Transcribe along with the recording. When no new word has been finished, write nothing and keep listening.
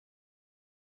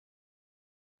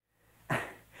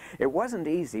It wasn't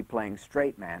easy playing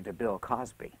straight man to Bill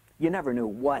Cosby. You never knew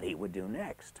what he would do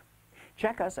next.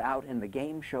 Check us out in the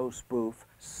game show spoof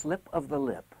Slip of the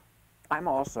Lip. I'm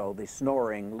also the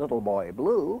snoring Little Boy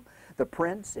Blue, the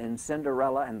prince in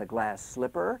Cinderella and the Glass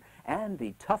Slipper, and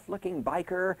the tough-looking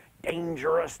biker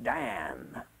Dangerous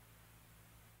Dan.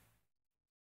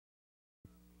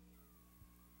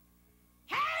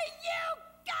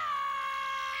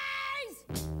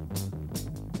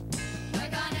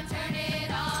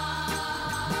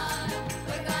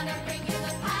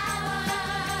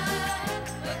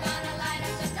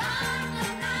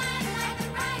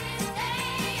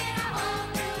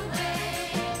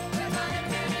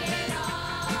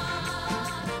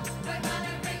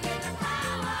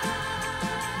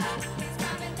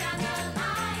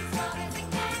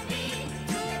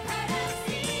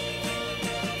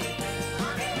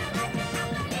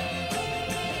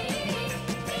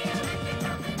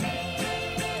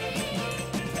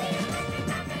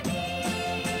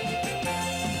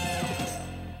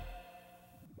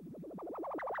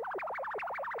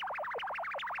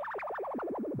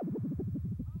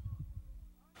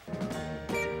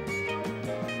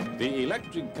 The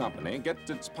electric company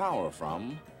gets its power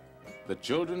from the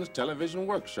Children's Television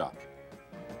Workshop.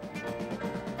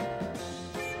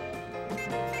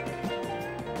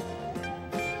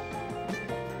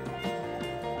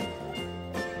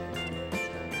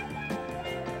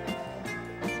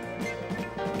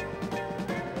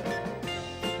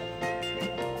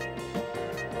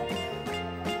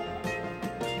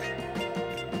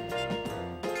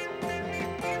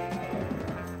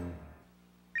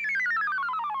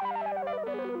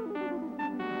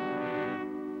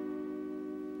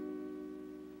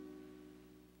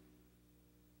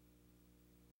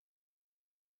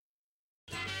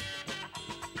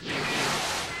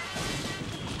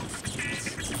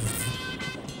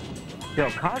 Bill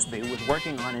Cosby was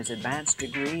working on his advanced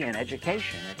degree in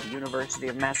education at the University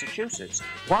of Massachusetts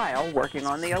while working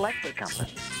on the electric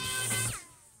company.